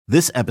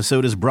This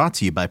episode is brought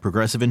to you by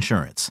Progressive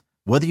Insurance.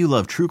 Whether you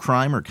love true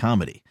crime or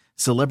comedy,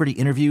 celebrity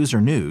interviews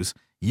or news,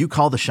 you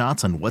call the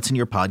shots on what's in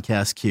your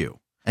podcast queue.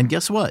 And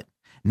guess what?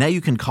 Now you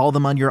can call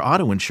them on your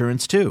auto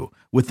insurance too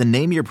with the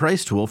Name Your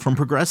Price tool from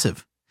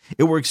Progressive.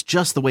 It works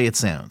just the way it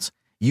sounds.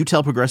 You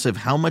tell Progressive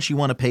how much you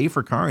want to pay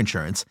for car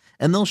insurance,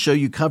 and they'll show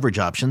you coverage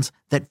options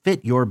that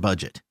fit your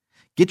budget.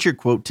 Get your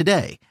quote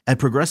today at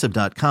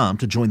Progressive.com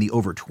to join the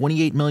over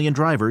 28 million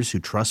drivers who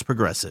trust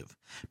Progressive.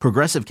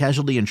 Progressive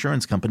Casualty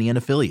Insurance Company and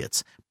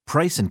Affiliates.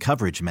 Price and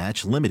coverage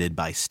match limited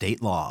by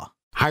state law.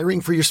 Hiring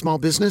for your small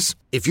business?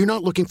 If you're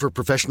not looking for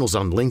professionals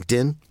on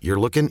LinkedIn, you're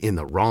looking in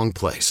the wrong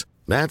place.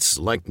 That's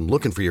like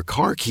looking for your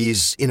car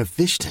keys in a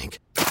fish tank.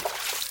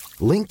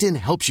 LinkedIn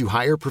helps you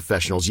hire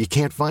professionals you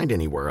can't find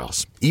anywhere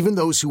else, even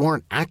those who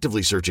aren't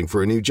actively searching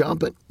for a new job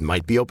but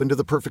might be open to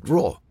the perfect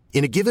role.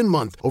 In a given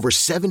month, over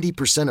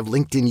 70% of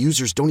LinkedIn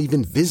users don't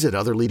even visit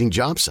other leading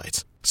job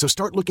sites. So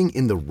start looking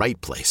in the right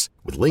place.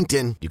 With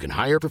LinkedIn, you can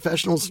hire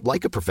professionals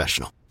like a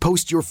professional.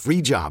 Post your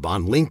free job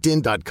on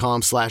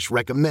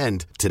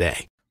linkedin.com/recommend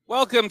today.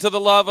 Welcome to the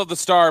Love of the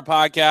Star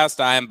podcast.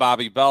 I am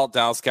Bobby Belt,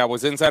 Dallas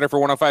Cowboys insider for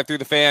 105 Through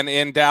the Fan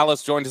in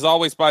Dallas, joined as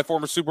always by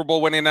former Super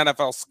Bowl winning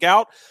NFL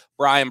scout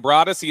Brian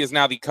Broaddus. He is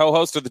now the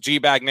co-host of the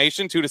G-Bag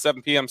Nation, 2 to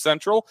 7 p.m.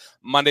 Central,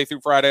 Monday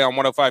through Friday on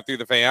 105 Through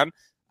the Fan.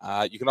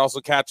 You can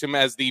also catch him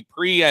as the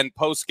pre- and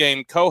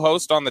post-game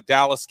co-host on the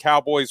Dallas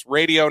Cowboys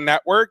radio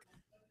network.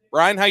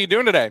 Brian, how you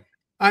doing today?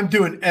 I'm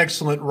doing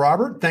excellent,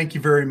 Robert. Thank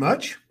you very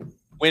much.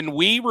 When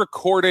we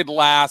recorded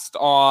last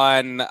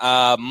on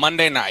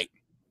Monday night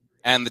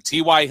and the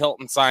T.Y.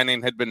 Hilton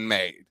signing had been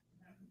made,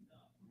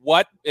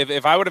 what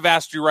if I would have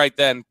asked you right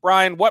then,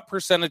 Brian, what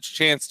percentage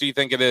chance do you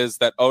think it is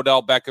that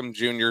Odell Beckham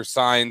Jr.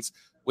 signs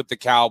with the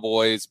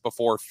Cowboys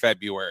before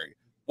February?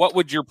 What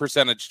would your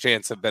percentage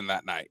chance have been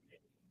that night?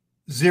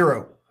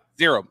 Zero.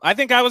 I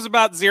think I was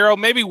about 0,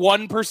 maybe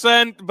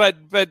 1%, but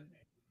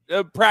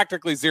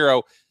practically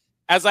 0.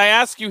 As I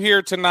ask you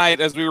here tonight,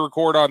 as we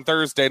record on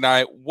Thursday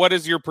night, what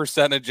is your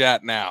percentage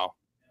at now?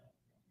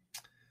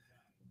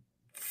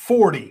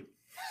 40.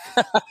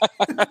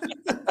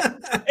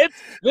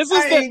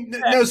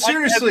 No,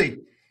 seriously.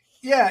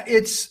 Yeah,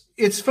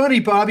 it's funny,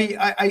 Bobby.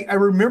 I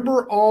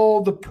remember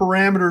all the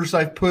parameters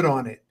I've put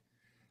on it.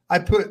 I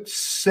put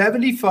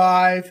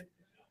 75,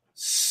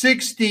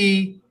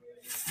 60,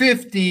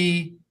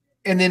 50,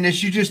 and then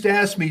as you just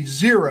asked me,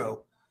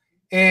 0.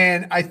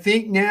 And I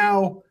think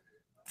now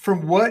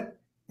from what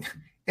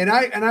and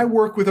I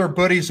work with our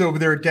buddies over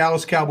there at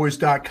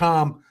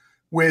DallasCowboys.com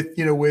with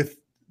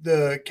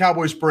the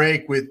Cowboys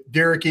Break with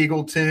Derek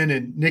Eagleton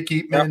and Nick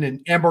Eatman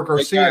and Amber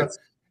Garcia.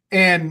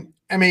 And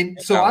I mean,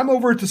 so I'm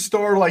over at the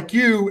Star like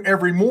you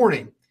every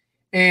morning.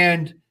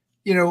 And,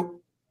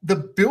 the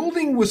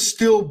building was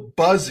still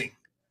buzzing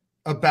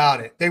about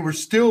it. They were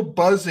still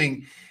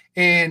buzzing.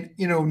 And,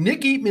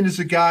 Nick Eatman is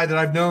a guy that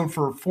I've known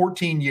for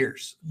 14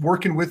 years,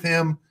 working with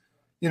him,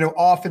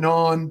 off and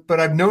on, but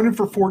I've known him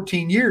for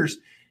 14 years.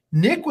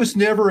 Nick was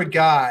never a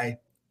guy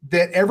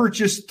that ever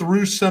just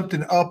threw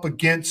something up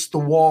against the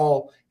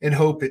wall and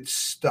hope it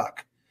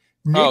stuck.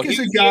 Nick is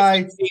a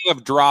guy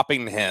of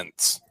dropping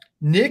hints.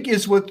 Nick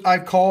is what I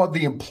call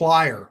the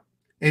implier,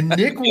 and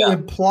Nick will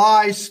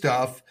imply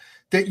stuff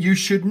that you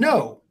should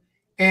know.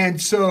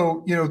 And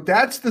so,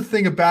 that's the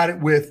thing about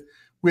it with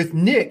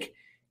Nick.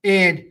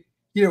 And,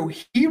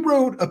 he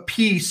wrote a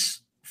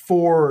piece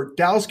for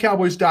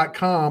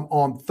DallasCowboys.com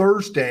on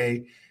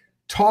Thursday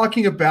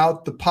talking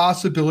about the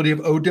possibility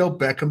of Odell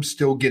Beckham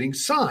still getting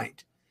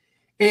signed.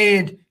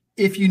 And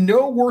if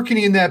working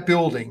in that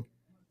building,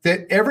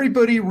 that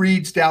everybody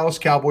reads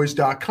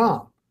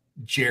DallasCowboys.com,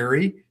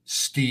 Jerry,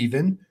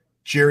 Steven,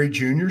 Jerry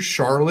Jr.,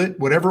 Charlotte,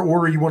 whatever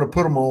order you want to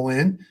put them all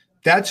in,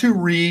 that's who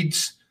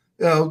reads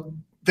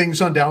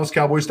things on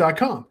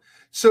DallasCowboys.com.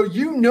 So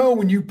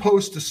when you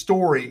post a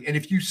story, and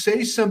if you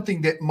say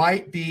something that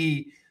might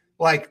be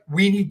like,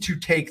 we need to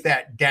take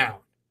that down,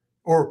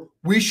 or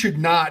we should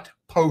not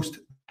post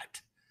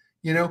that,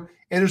 and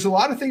there's a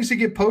lot of things that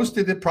get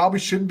posted that probably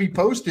shouldn't be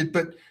posted,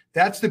 but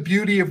that's the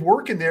beauty of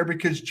working there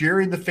because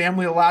Jerry and the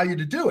family allow you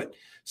to do it.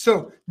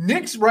 So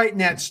Nick's writing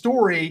that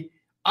story.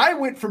 I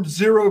went from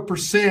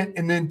 0%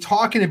 and then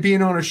talking and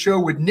being on a show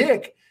with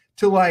Nick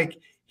to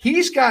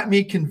he's got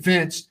me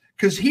convinced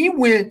because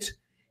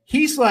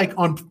he's like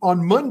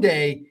on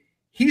Monday,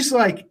 he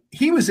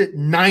was at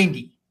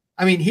 90.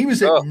 I mean, he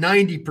was at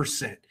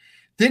 90%.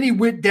 Then he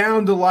went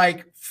down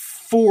to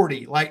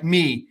 40, like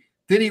me.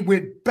 Then he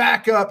went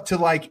back up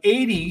to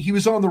 80. He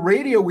was on the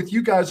radio with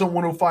you guys on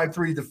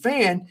 105.3 The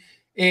Fan,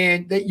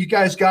 and that you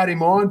guys got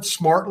him on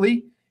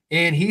smartly.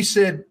 And he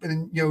said,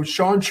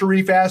 Sean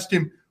Sharif asked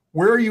him,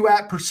 where are you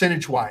at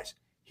percentage-wise?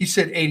 He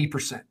said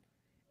 80%.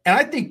 And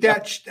I think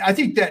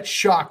that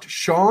shocked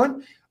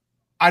Sean.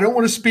 I don't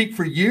want to speak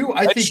for you.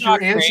 I think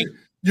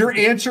your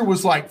answer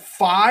was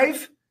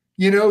 5,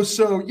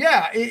 so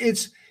yeah,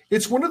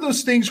 it's one of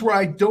those things where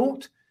I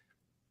don't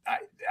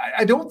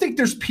think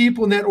there's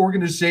people in that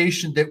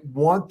organization that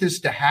want this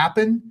to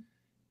happen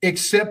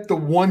except the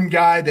one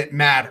guy that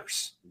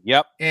matters.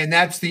 Yep. and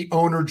that's the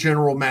owner,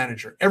 general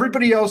manager.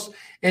 Everybody else,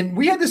 and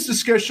we had this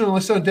discussion on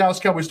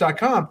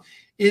DallasCowboys.com.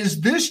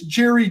 Is this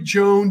Jerry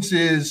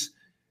Jones's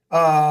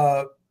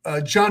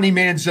Johnny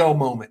Manziel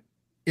moment?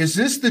 Is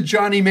this the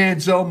Johnny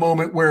Manziel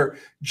moment where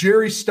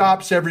Jerry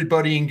stops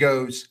everybody and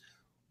goes,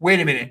 wait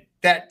a minute,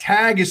 that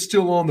tag is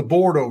still on the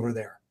board over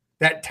there.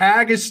 That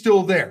tag is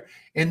still there.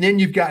 And then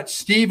you've got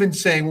Steven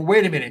saying, well,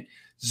 wait a minute,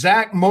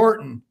 Zach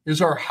Martin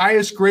is our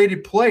highest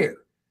graded player.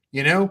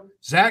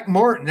 Zach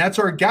Martin, that's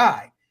our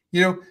guy.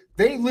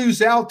 They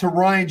lose out to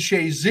Ryan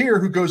Shazier,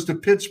 who goes to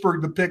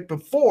Pittsburgh the pick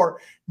before.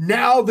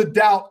 Now the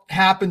doubt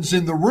happens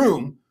in the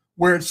room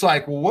where it's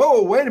like,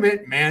 whoa, wait a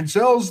minute,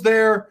 Manziel's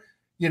there,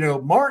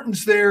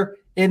 Martin's there.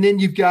 And then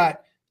you've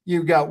got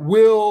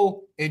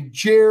Will and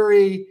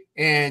Jerry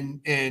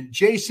and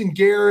Jason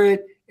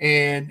Garrett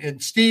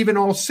and Steven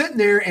all sitting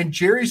there, and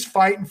Jerry's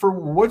fighting for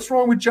what's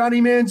wrong with Johnny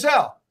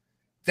Manziel.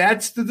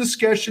 That's the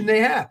discussion they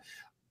have.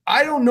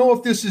 I don't know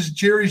if this is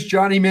Jerry's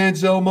Johnny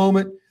Manziel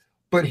moment,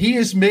 but he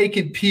is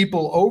making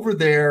people over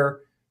there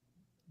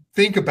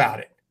think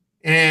about it.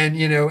 And,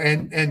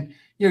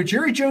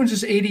 Jerry Jones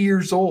is 80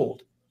 years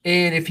old.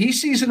 And if he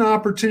sees an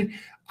opportunity,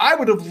 I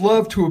would have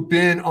loved to have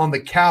been on the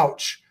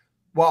couch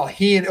while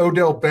he and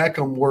Odell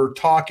Beckham were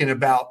talking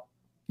about,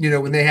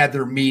 when they had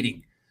their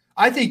meeting.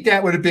 I think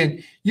that would have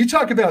been, you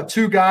talk about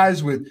two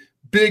guys with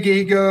big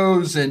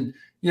egos and,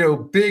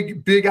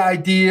 big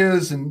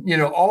ideas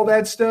and, all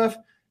that stuff.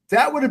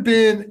 That would have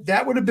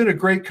been a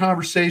great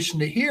conversation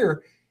to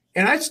hear.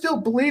 And I still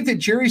believe that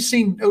Jerry's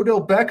seen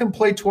Odell Beckham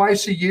play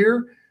twice a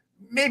year,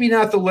 maybe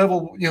not the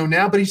level,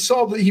 now, but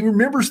he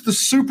remembers the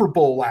Super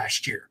Bowl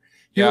last year.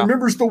 He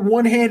remembers the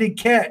one-handed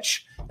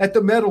catch at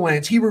the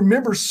Meadowlands. He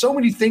remembers so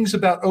many things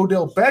about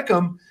Odell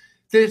Beckham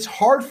that it's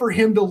hard for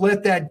him to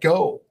let that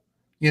go.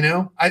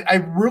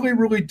 I really,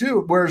 really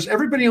do. Whereas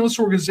everybody in this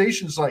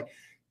organization is like,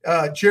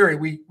 Jerry,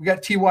 we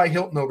got T.Y.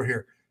 Hilton over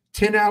here,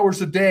 10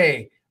 hours a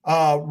day,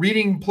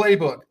 reading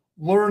playbook,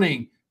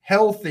 learning,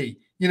 healthy.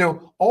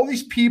 All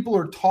these people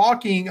are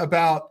talking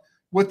about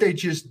what they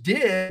just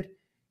did.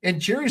 And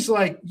Jerry's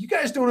like, you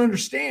guys don't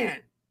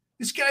understand.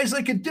 This guy's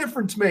like a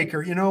difference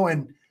maker,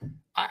 and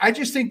I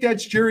just think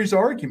that's Jerry's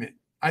argument.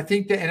 I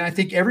think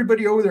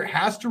everybody over there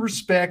has to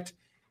respect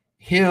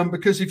him,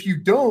 because if you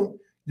don't,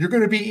 you're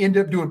going to end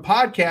up doing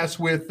podcasts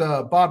with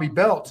Bobby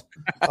Belt,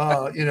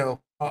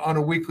 on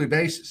a weekly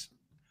basis.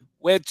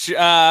 Which,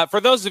 for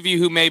those of you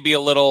who may be a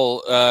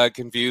little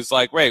confused,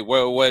 like, wait,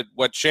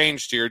 what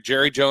changed here?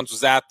 Jerry Jones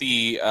was at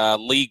the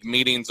league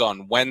meetings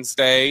on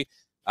Wednesday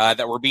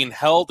that were being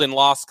held in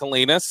Las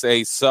Colinas,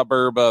 a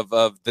suburb of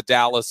the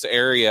Dallas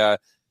area,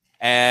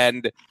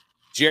 and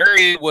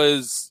Jerry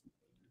was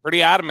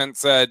pretty adamant,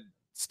 said,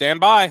 stand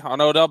by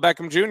on Odell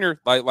Beckham Jr.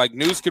 Like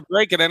news could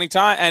break at any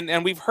time.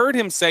 And we've heard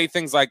him say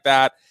things like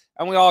that,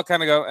 and we all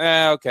kind of go,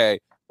 okay.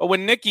 But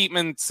when Nick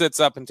Eatman sits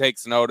up and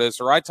takes notice,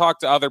 or I talk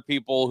to other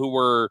people who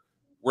were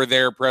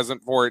there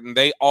present for it, and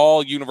they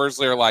all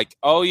universally are like,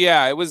 oh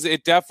yeah,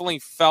 it definitely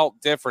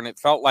felt different. It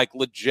felt like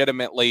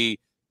legitimately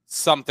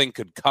something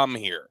could come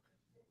here.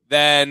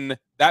 Then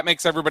that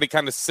makes everybody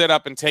kind of sit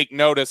up and take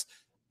notice.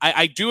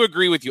 I do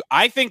agree with you.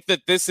 I think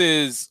that this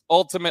is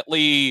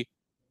ultimately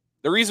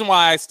the reason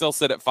why I still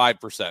sit at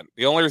 5%.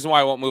 The only reason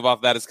why I won't move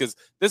off that is because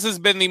this has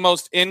been the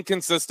most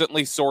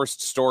inconsistently sourced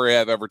story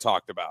I've ever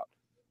talked about,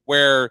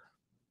 where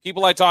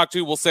people I talk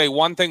to will say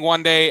one thing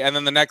one day, and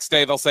then the next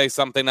day they'll say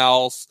something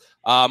else,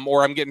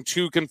 or I'm getting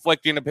two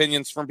conflicting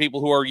opinions from people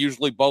who are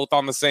usually both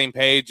on the same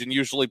page and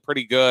usually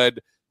pretty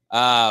good.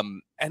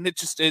 And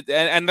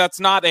that's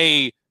not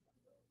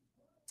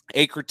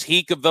a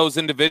critique of those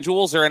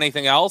individuals or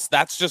anything else.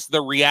 That's just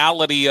the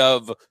reality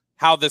of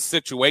how this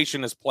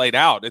situation has played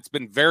out. It's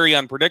been very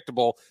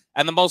unpredictable.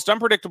 And the most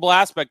unpredictable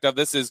aspect of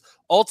this is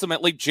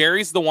ultimately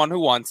Jerry's the one who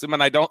wants him.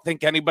 And I don't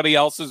think anybody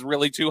else is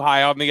really too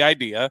high on the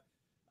idea.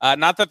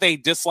 Not that they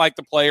dislike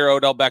the player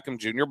Odell Beckham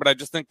Jr., but I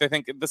just think they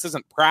think this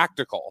isn't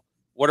practical.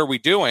 What are we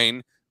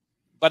doing?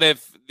 But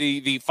if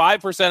the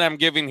 5% I'm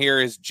giving here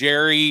is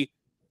Jerry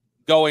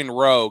going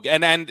rogue,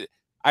 and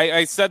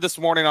I said this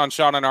morning on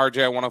Sean and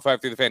RJ at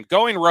 105 through the fan,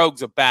 going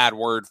rogue's a bad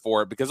word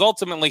for it, because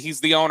ultimately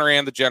he's the owner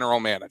and the general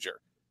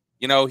manager.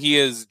 He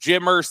is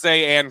Jim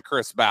Irsay and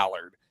Chris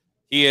Ballard.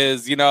 He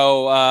is, Stan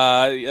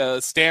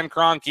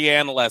Kroenke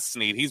and Les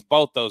Snead. He's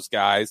both those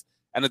guys,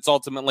 and it's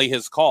ultimately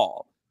his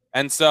call.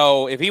 And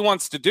so if he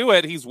wants to do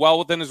it, he's well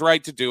within his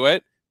right to do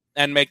it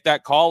and make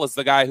that call as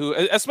the guy who,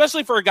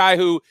 especially for a guy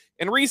who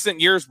in recent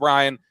years,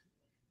 Brian,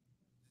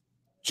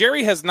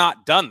 Jerry has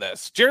not done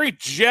this. Jerry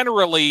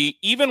generally,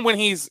 even when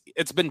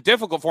it's been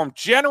difficult for him,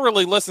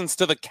 generally listens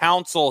to the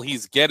counsel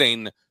he's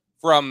getting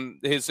from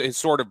his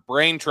sort of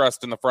brain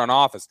trust in the front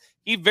office.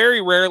 He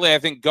very rarely, I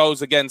think,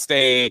 goes against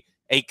a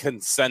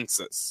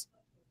consensus.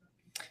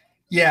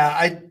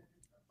 Yeah,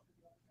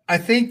 I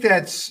think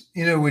that's,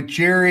 with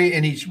Jerry,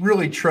 and he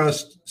really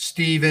trusts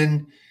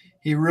Steven.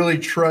 He really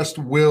trusts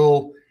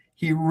Will.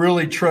 He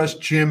really trusts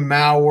Jim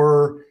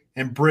Maurer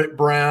and Britt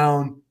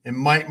Brown and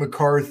Mike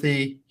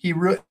McCarthy.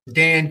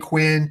 Dan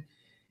Quinn.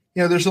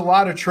 There's a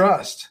lot of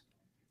trust.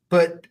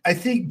 but I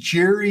think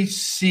Jerry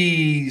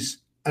sees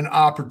an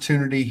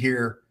opportunity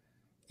here.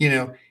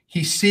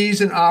 He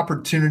sees an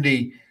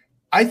opportunity.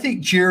 I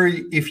think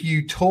Jerry, if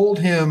you told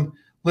him,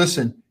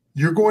 listen,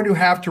 you're going to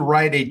have to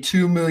write a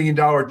 $2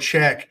 million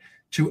check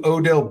to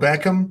Odell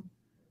Beckham,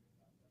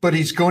 but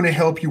he's going to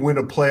help you win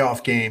a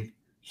playoff game,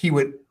 he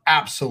would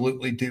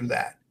absolutely do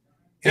that.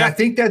 And I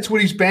think that's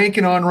what he's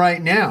banking on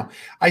right now.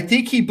 I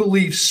think he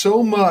believes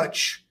so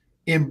much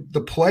in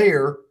the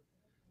player,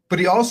 but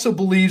he also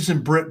believes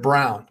in Britt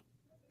Brown,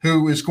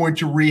 who is going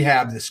to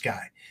rehab this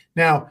guy.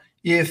 Now,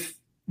 if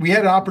we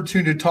had an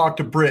opportunity to talk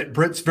to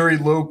Britt's very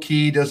low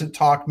key, doesn't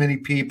talk many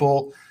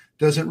people,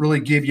 doesn't really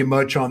give you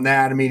much on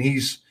that. I mean,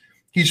 he's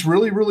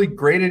really, really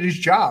great at his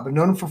job. I've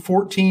known him for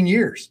 14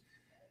 years.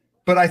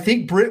 But I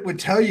think Britt would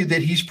tell you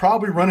that he's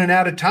probably running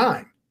out of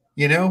time.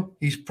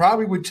 He's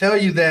probably would tell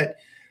you that,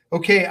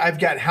 okay, I've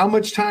got how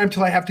much time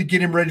till I have to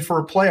get him ready for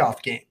a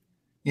playoff game?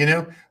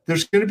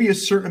 There's going to be a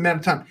certain amount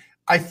of time.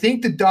 I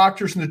think the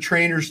doctors and the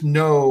trainers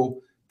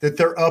know that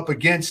they're up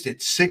against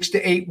it, 6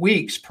 to 8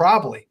 weeks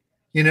probably,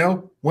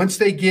 once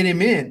they get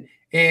him in.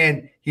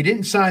 And he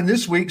didn't sign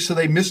this week, so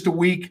they missed a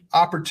week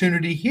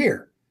opportunity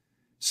here.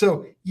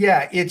 So,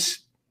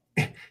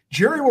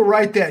 Jerry will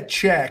write that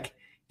check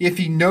if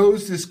he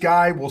knows this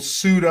guy will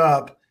suit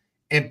up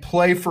and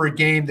play for a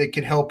game that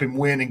can help him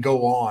win and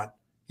go on,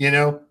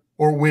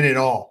 or win it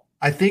all.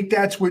 I think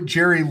that's what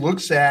Jerry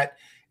looks at,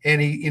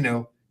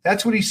 and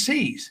that's what he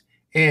sees.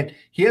 And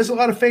he has a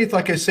lot of faith,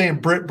 like I say, in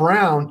Britt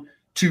Brown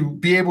to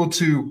be able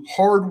to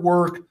hard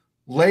work,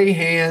 lay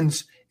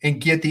hands,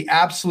 and get the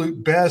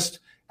absolute best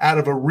out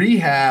of a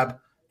rehab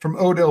from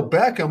Odell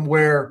Beckham,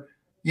 where,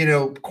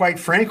 quite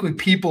frankly,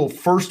 people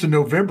 1st of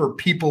November,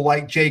 people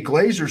like Jay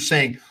Glazer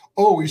saying,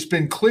 oh, he's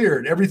been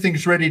cleared,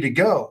 everything's ready to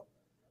go.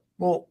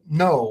 Well,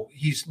 no,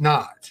 he's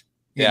not.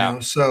 You know,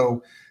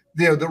 so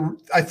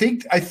I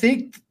think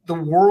the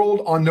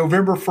world on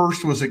November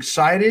 1st was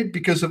excited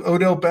because of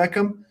Odell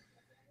Beckham.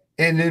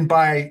 And then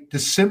by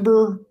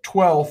December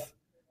 12th,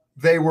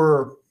 they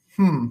were,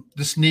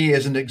 this knee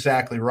isn't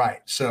exactly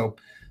right. So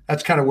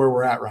that's kind of where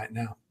we're at right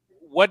now.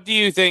 What do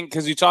you think?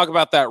 Because you talk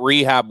about that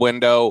rehab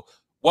window.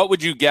 What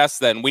would you guess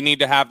then? We need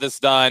to have this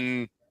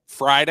done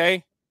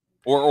Friday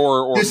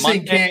or this Monday?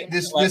 Thing can't,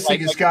 this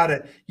thing has got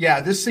to,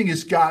 this thing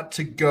has got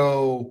to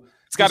go.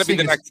 It's got to be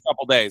the next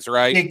couple days,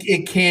 right?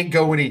 It can't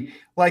go any.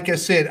 Like I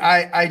said,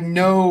 I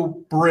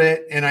know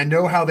Britt and I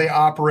know how they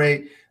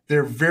operate.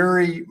 They're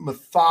very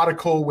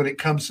methodical when it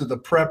comes to the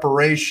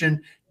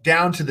preparation,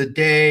 down to the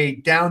day,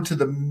 down to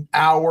the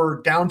hour,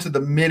 down to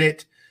the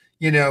minute.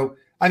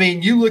 I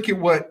mean, you look at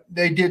what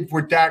they did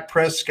with Dak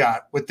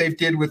Prescott, what they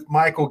did with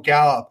Michael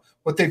Gallup,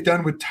 what they've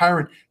done with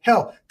Tyron.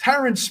 Hell,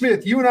 Tyron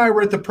Smith, you and I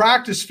were at the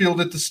practice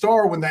field at the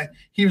Star when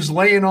he was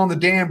laying on the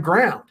damn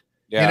ground,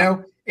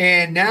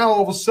 and now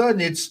all of a sudden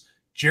it's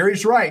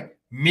Jerry's right.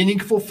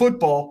 Meaningful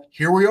football.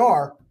 Here we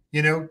are,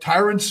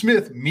 Tyron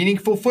Smith,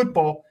 meaningful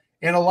football.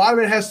 And a lot of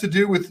it has to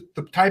do with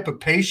the type of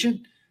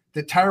patient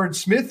that Tyron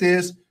Smith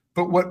is,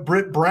 but what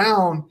Britt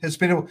Brown has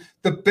been able.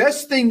 The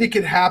best thing that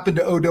could happen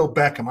to Odell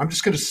Beckham, I'm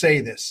just going to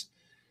say this.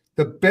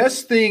 The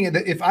best thing,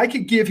 if I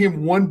could give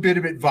him one bit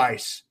of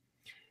advice,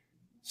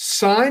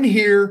 sign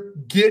here,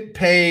 get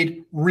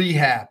paid,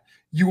 rehab.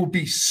 You will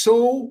be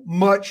so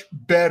much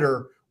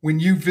better when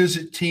you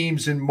visit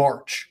teams in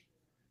March.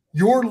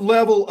 Your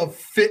level of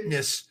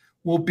fitness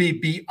will be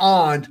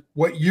beyond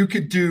what you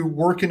could do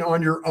working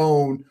on your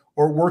own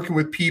or working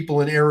with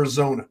people in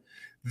Arizona.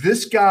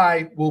 This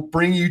guy will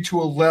bring you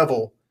to a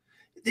level.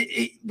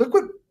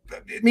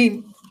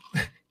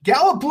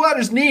 Gallup blew out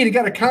his knee and he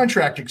got a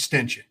contract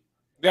extension.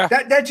 Yeah.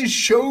 That just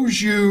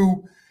shows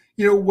you,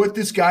 what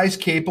this guy's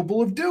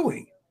capable of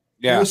doing.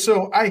 Yeah.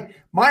 So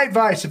my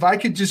advice, if I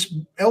could just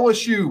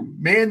LSU,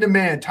 man to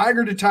man,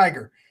 tiger to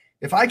tiger,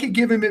 if I could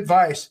give him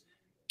advice,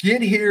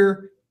 get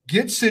here,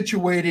 get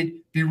situated,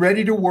 be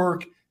ready to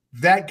work.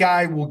 That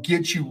guy will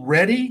get you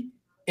ready.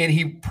 And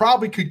he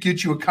probably could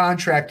get you a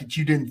contract that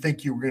you didn't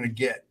think you were going to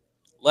get.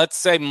 Let's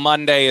say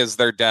Monday is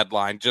their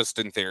deadline, just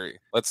in theory.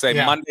 Let's say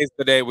Monday's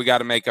the day we got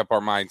to make up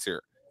our minds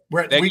here.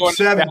 We're at week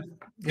 7.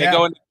 They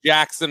go into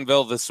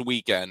Jacksonville this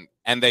weekend,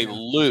 and they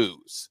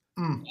lose.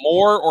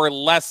 More or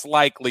less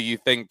likely, you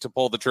think, to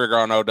pull the trigger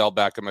on Odell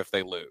Beckham if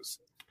they lose?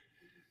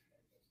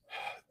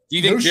 Do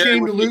you think no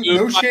shame to lose?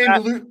 No shame to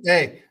lose.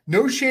 Hey,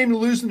 no shame to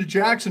losing to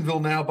Jacksonville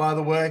now, by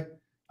the way.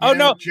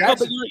 No,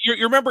 but you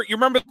remember.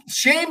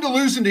 Shame to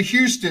losing to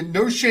Houston.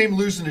 No shame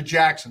losing to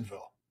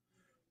Jacksonville.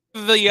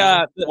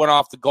 Went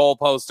off the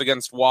goalpost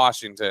against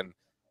Washington,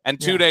 and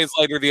 2 days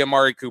later, the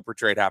Amari Cooper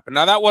trade happened.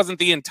 Now that wasn't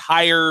the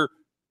entire.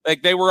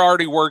 They were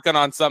already working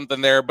on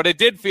something there, but it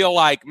did feel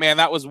like, man,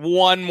 that was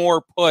one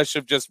more push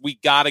of just we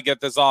got to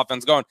get this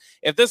offense going.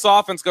 If this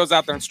offense goes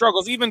out there and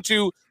struggles, even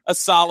to a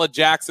solid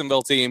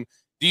Jacksonville team,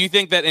 do you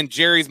think that in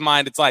Jerry's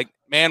mind, it's like,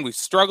 man, we've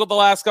struggled the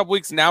last couple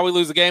weeks. Now we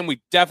lose a game.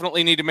 We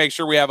definitely need to make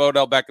sure we have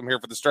Odell Beckham here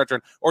for the stretch run.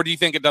 Or do you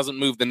think it doesn't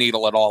move the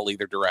needle at all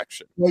either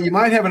direction? Well, you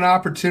might have an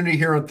opportunity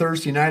here on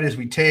Thursday night as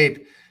we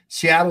tape.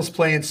 Seattle's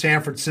playing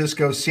San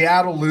Francisco.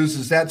 Seattle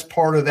loses. That's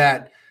part of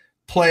that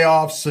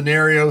playoff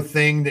scenario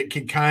thing that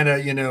can kind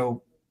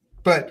of,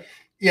 but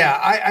yeah,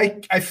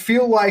 I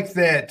feel like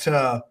that.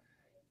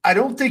 I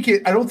don't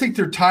think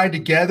they're tied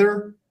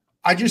together.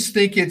 I just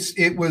think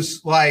it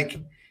was like,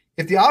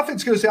 if the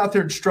offense goes out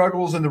there and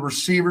struggles and the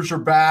receivers are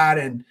bad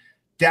and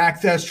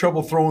Dak has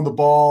trouble throwing the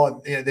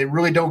ball and they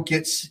really don't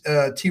get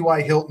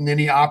T.Y. Hilton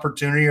any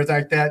opportunity or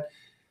like that,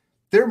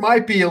 there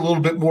might be a little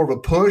bit more of a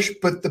push.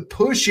 But the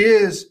push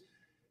is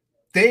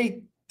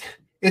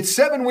it's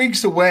 7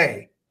 weeks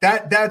away.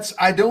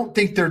 I don't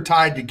think they're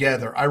tied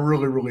together. I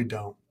really, really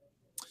don't.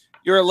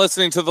 You're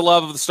listening to the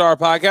Love of the Star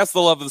podcast.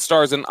 The Love of the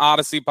Star is an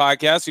Odyssey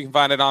podcast. You can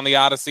find it on the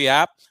Odyssey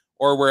app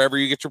or wherever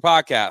you get your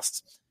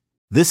podcasts.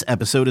 This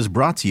episode is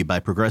brought to you by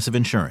Progressive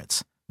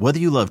Insurance. Whether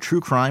you love true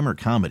crime or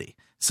comedy,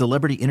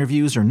 celebrity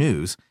interviews or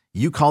news,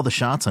 you call the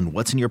shots on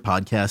what's in your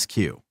podcast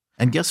queue.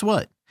 And guess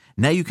what?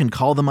 Now you can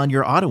call them on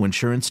your auto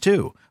insurance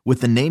too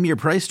with the Name Your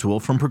Price tool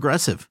from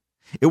Progressive.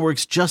 It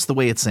works just the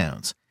way it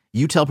sounds.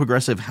 You tell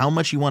Progressive how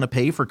much you want to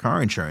pay for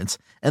car insurance,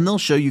 and they'll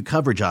show you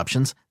coverage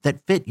options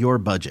that fit your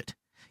budget.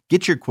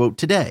 Get your quote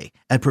today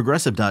at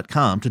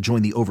Progressive.com to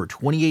join the over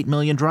 28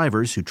 million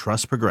drivers who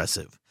trust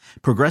Progressive.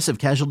 Progressive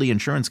Casualty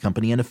Insurance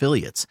Company and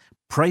Affiliates.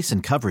 Price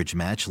and coverage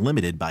match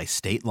limited by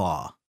state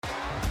law.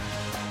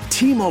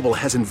 T-Mobile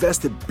has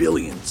invested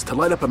billions to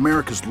light up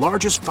America's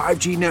largest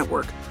 5G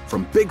network,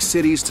 from big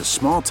cities to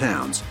small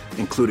towns,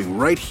 including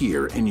right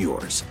here in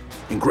yours.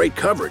 And great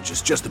coverage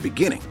is just the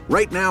beginning.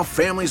 Right now,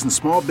 families and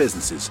small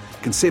businesses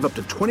can save up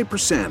to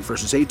 20%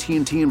 versus AT&T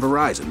and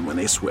Verizon when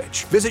they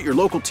switch. Visit your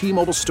local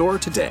T-Mobile store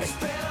today.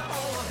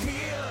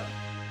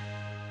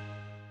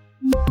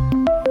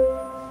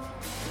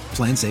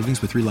 Plan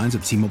savings with 3 lines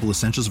of T-Mobile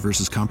Essentials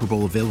versus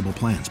comparable available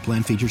plans.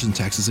 Plan features and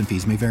taxes and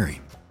fees may vary.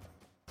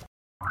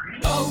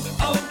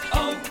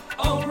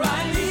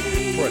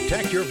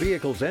 Protect your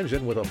vehicle's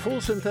engine with a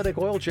full synthetic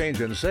oil change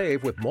and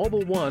save with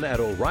Mobil 1 at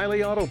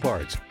O'Reilly Auto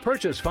Parts.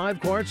 Purchase 5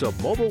 quarts of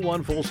Mobil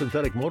 1 full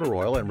synthetic motor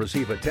oil and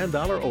receive a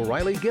 $10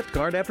 O'Reilly gift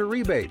card after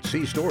rebate.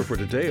 See store for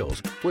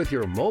details. With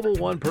your Mobil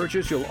 1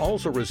 purchase, you'll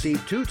also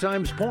receive 2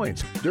 times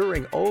points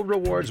during O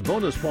Rewards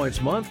Bonus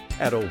Points Month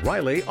at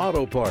O'Reilly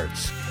Auto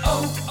Parts.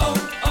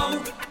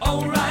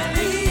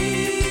 O'Reilly